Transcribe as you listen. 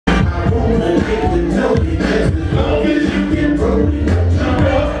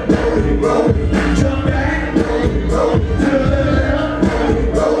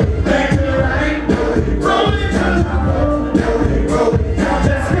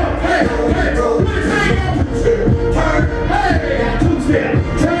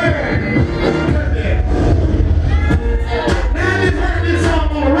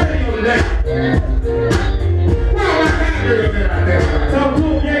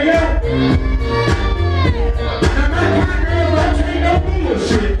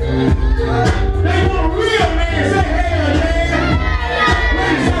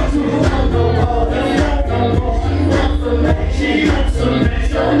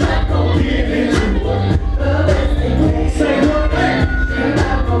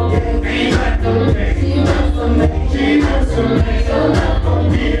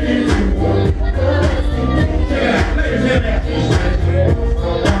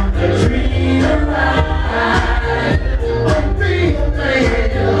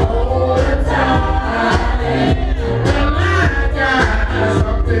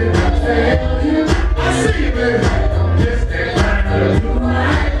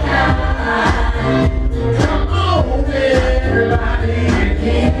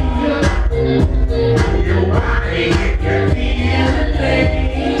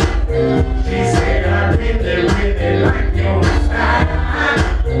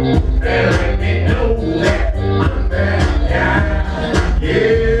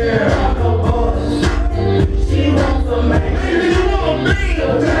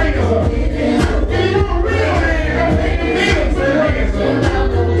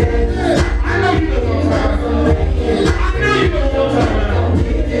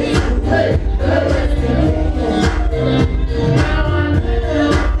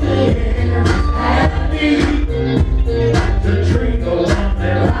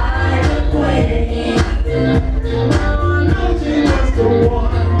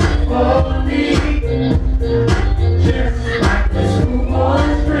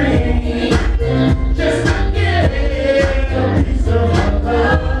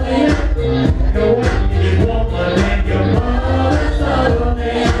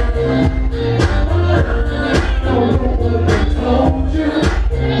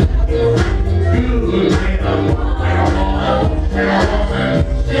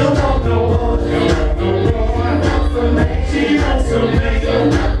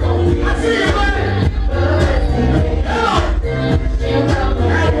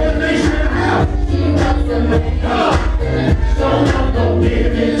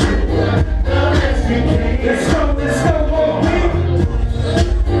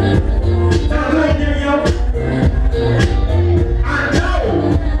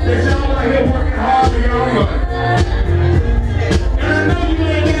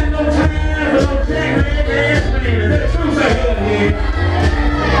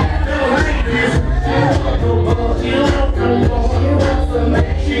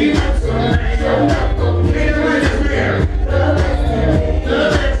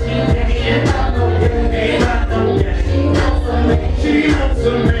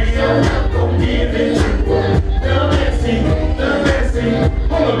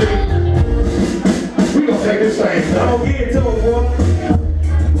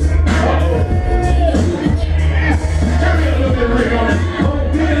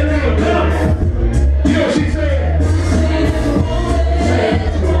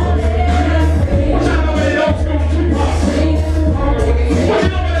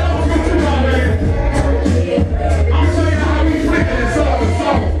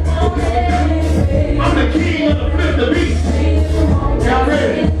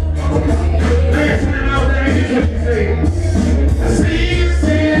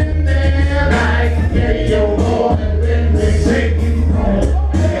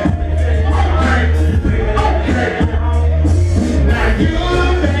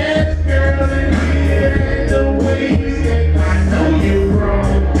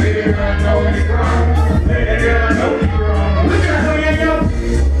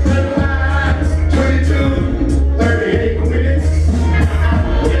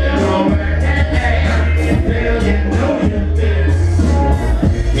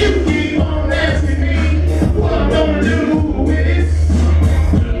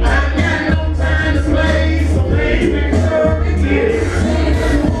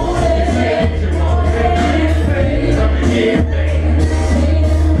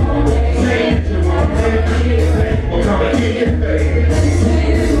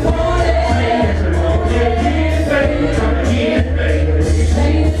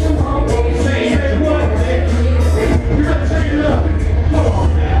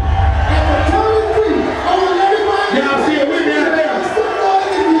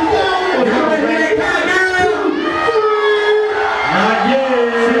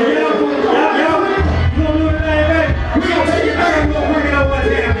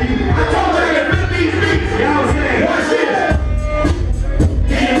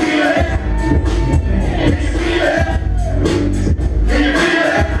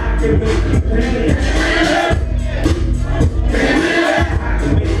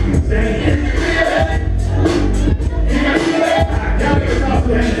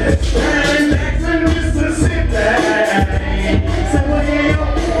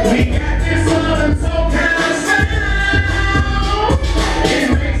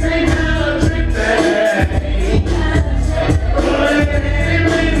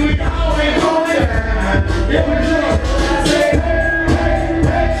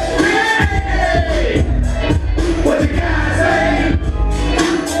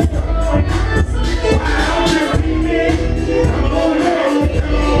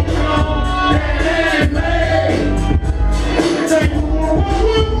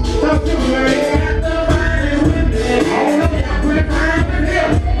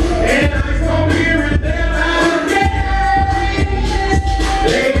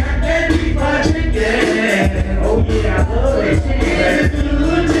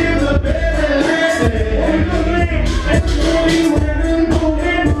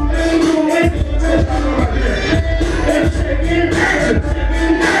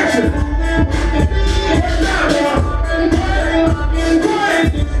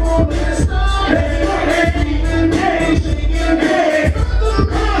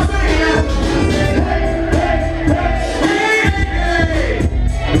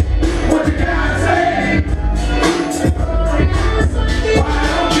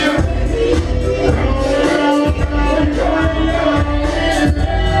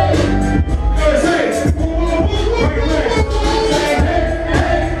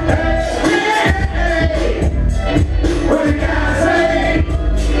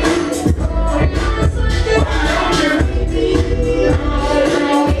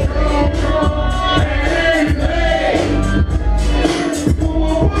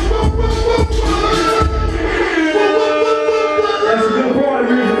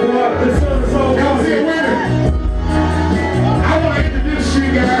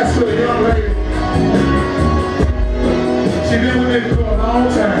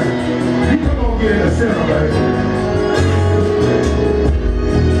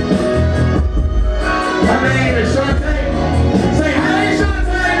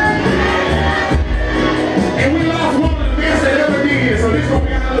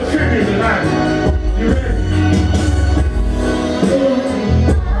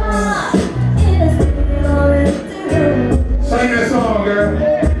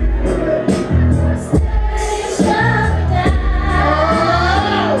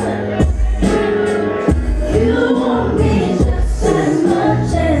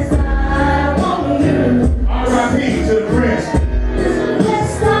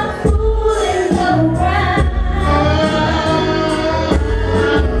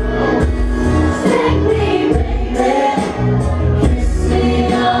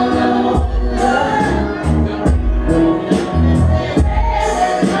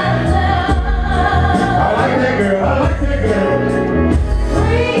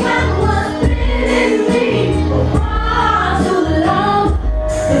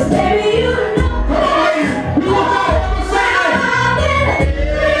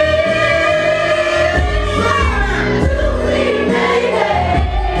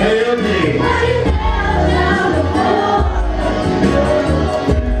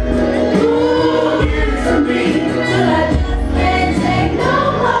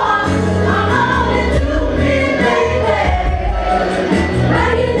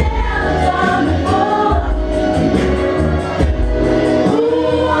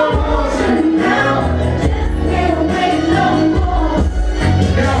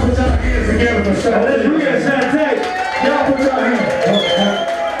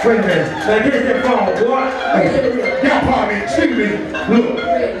Now get that phone, boy. Y'all pardon me, excuse me. Look,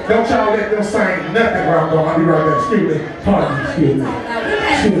 don't y'all let them sing nothing where I'm going. I'll be right there. Excuse me. Pardon me, excuse me.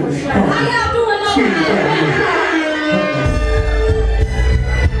 Excuse me. How y'all doing over there?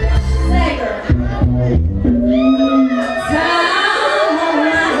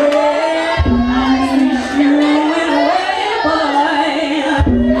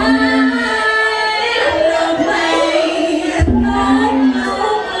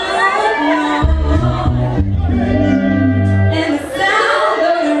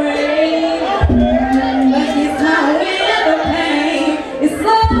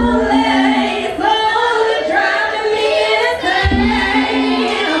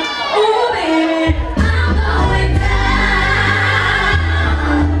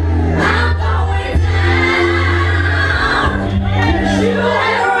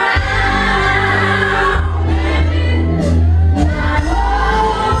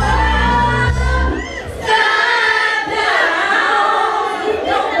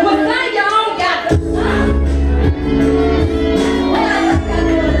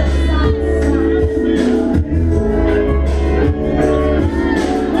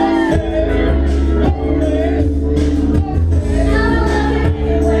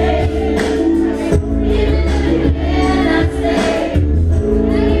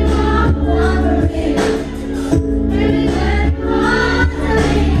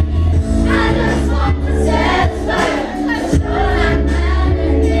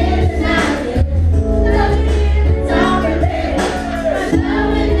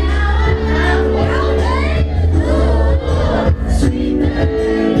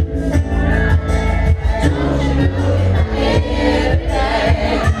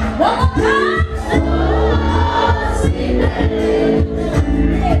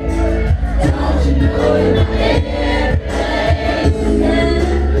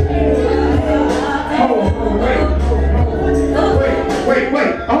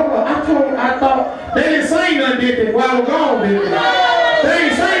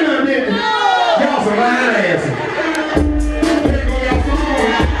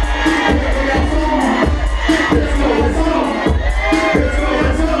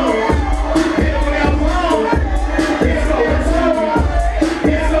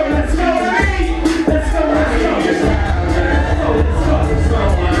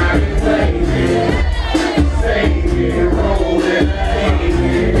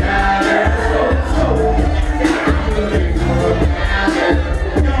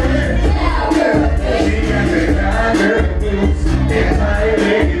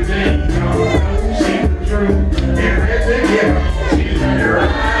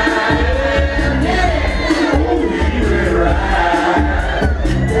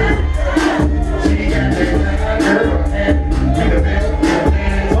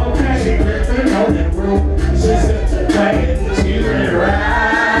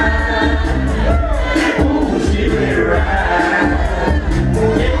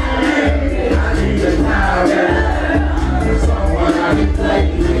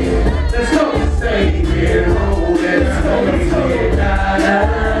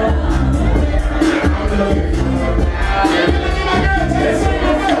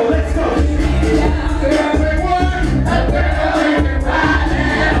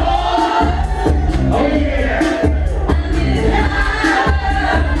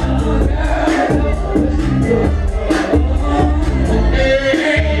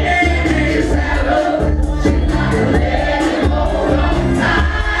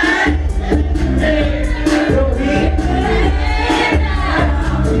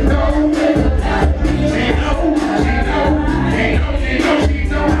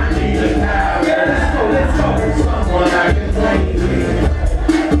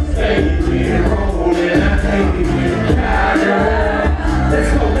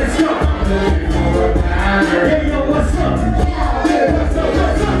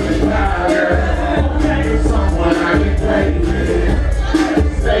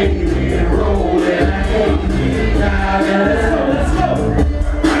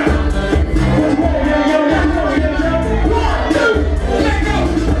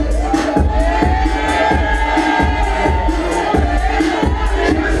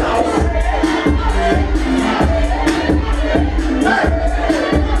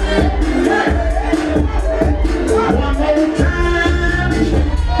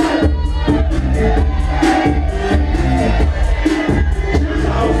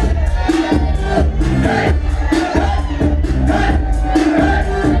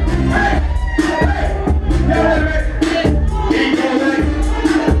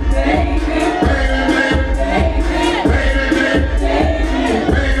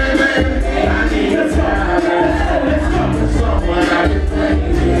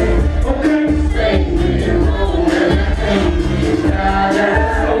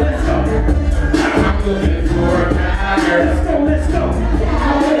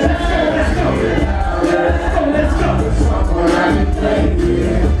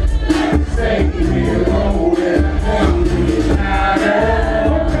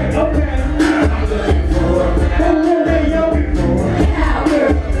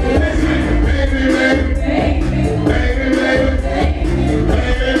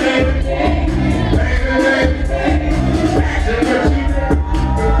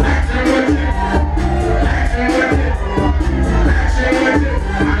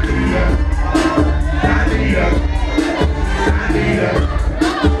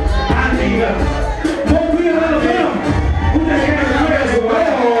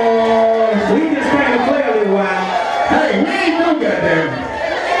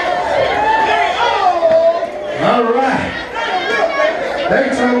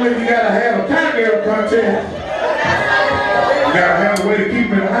 tell you. You gotta have a way to keep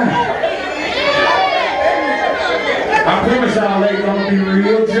it alive. I promise y'all ladies, I'm gonna be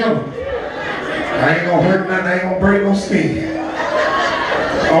real gentle. I ain't gonna hurt nothing, I ain't gonna break no skin.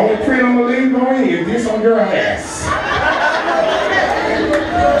 Only print I'm gonna leave on is this on your ass.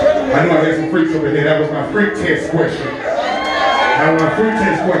 I knew I had some freaks over there. That was my freak test question. That was my freak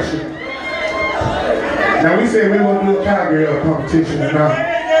test question. Now we said we were gonna do a cowgirl competition tonight.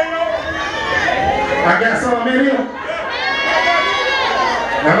 I got some in here.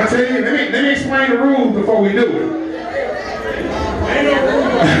 Now I'm gonna tell you, let me explain the rules before we do it. Ain't no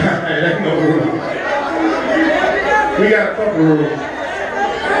rules. Ain't no rules. We got a couple rules.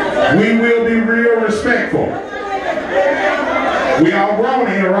 We will be real respectful. We all grown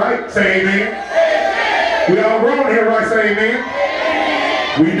here, right? Say amen. We all grown here, right? Say amen.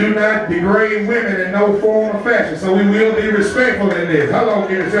 We do not degrade women in no form or fashion, so we will be respectful in this. Hello,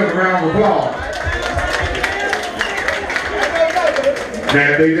 give yourself a round of applause.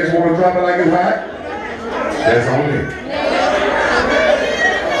 Now, if they just want to drop it like it's hot, that's on them.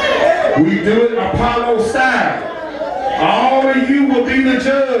 We do it Apollo style. All of you will be the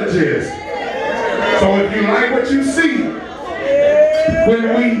judges. So if you like what you see, when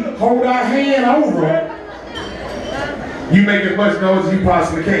we hold our hand over them, you make as much noise as you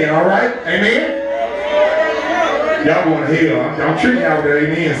possibly can, all right? Amen? Y'all going to hell. I'm treating y'all with that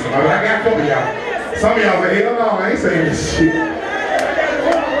amen. So I got a couple of y'all. Some of y'all say, hell no, I ain't saying this shit.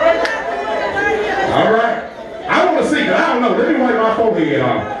 All right. I want to see, because I don't know. Let me wipe my forehead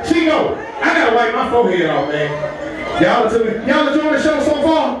off. She know. I got to wipe my forehead off, man. Y'all enjoying the show so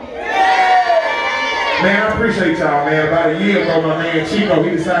far? Man, I appreciate y'all, man. About a year ago, my man Chico, he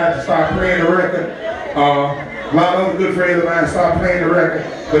decided to start playing the record. A lot of other good friends of mine started playing the record,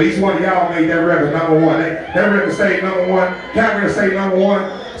 but each one of y'all made that record #1. That record stayed #1. Cowgirl stayed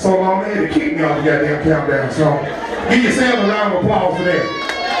 #1 so long they had to kick me off the goddamn countdown. So give yourself a round of applause for that.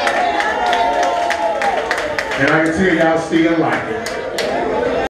 And I can tell y'all still like it.